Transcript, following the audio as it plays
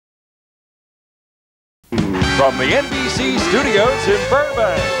From the NBC studios in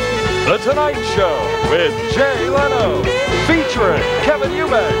Burbank, The Tonight Show with Jay Leno, featuring Kevin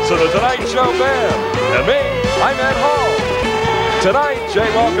Eubanks of The Tonight Show Band, and me, I'm Ed Hall. Tonight, Jay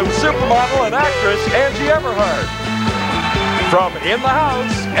welcomes supermodel and actress Angie Everhart. From In the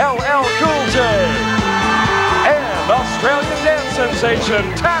House, LL Cool J. And Australian dance sensation,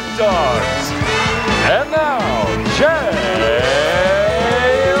 Tap Dogs. And now, Jay.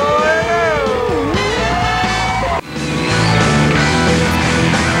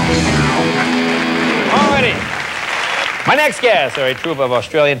 My next guests are a troupe of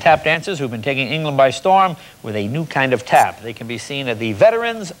Australian tap dancers who've been taking England by storm with a new kind of tap. They can be seen at the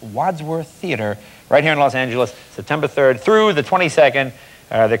Veterans Wadsworth Theater right here in Los Angeles, September 3rd through the 22nd.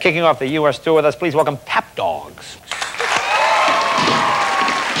 They're kicking off the U.S. tour with us. Please welcome Tap Dogs.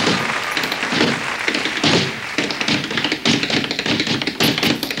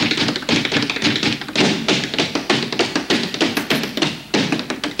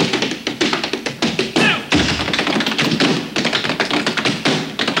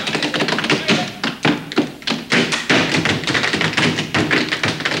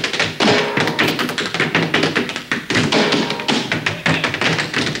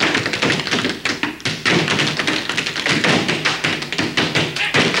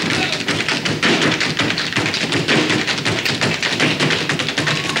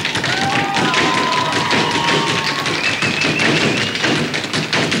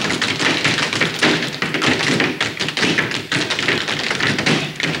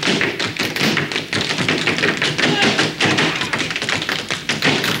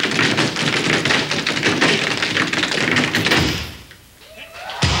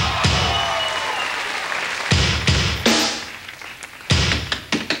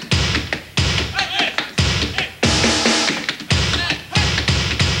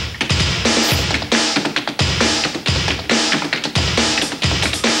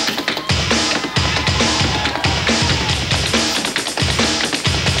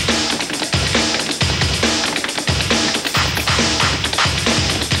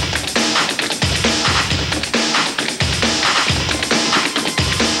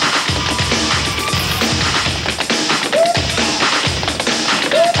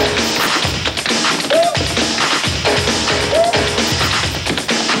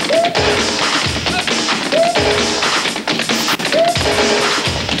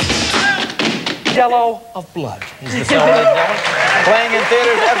 Yellow of Blood is the film they're doing. Playing in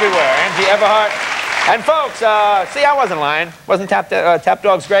theaters everywhere. Angie Everhart. And folks, see, I wasn't lying. Wasn't Tap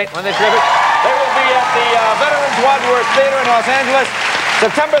Dogs great? Weren't they terrific? They will be at the Veterans Wadsworth Theater in Los Angeles,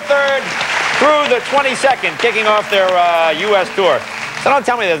 September 3rd through the 22nd, kicking off their U.S. tour. So don't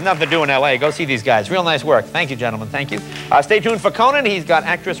tell me there's nothing to do in L.A. Go see these guys. Real nice work. Thank you, gentlemen. Thank you. Stay tuned for Conan. He's got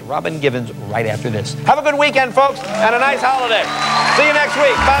actress Robin Givens right after this. Have a good weekend, folks, and a nice holiday. See you next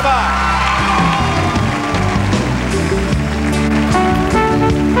week. Bye-bye.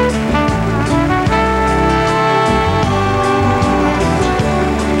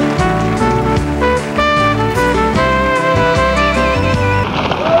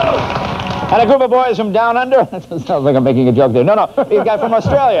 And a group of boys from down under. That sounds like I'm making a joke there. No, he's a guy from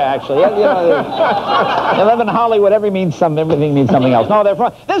Australia, actually. You know, they live in Hollywood. Everything means something else. No, they're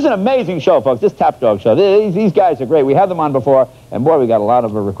from. This is an amazing show, folks. This Tap Dog show. These guys are great. We had them on before, and boy, we got a lot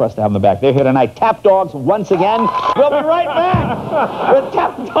of requests to have them back. They're here tonight. Tap Dogs once again. We'll be right back with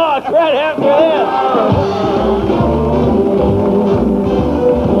Tap Dogs right after this.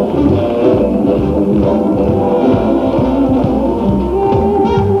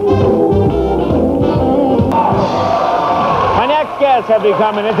 Guests have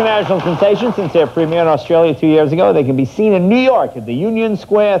become an international sensation since their premiere in Australia 2 years ago. They can be seen in New York at the Union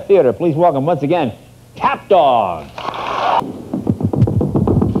Square Theater. Please welcome once again, Tap Dogs.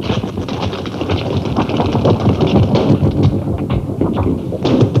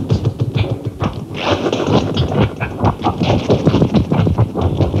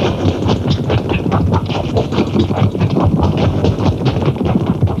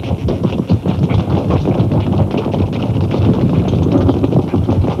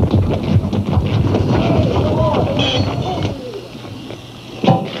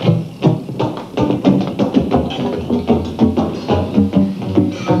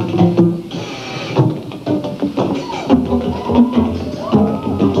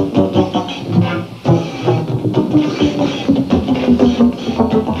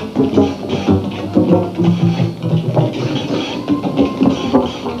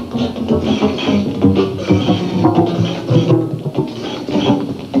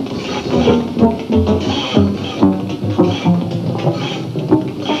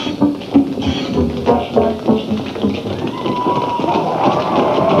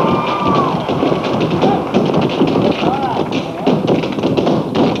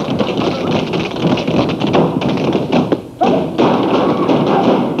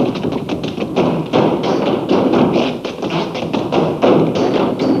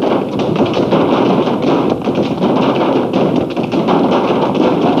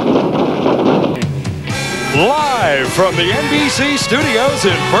 from the NBC studios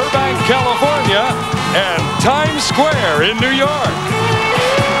in Burbank, California, and Times Square in New York,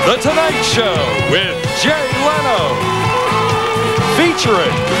 The Tonight Show with Jay Leno,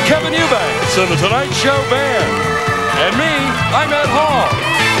 featuring Kevin Eubanks and The Tonight Show Band, and me, I'm Ed Hall.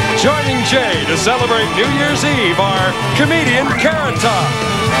 Joining Jay to celebrate New Year's Eve are comedian Carrot Top,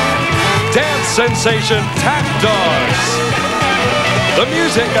 dance sensation Tap Dogs, the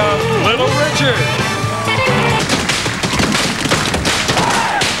music of Little Richard.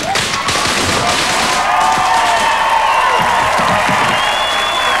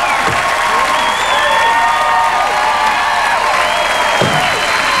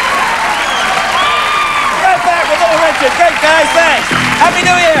 Right back with Little Richard. Great, guys. Thanks. Happy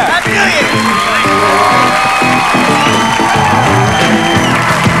New Year. Happy New Year.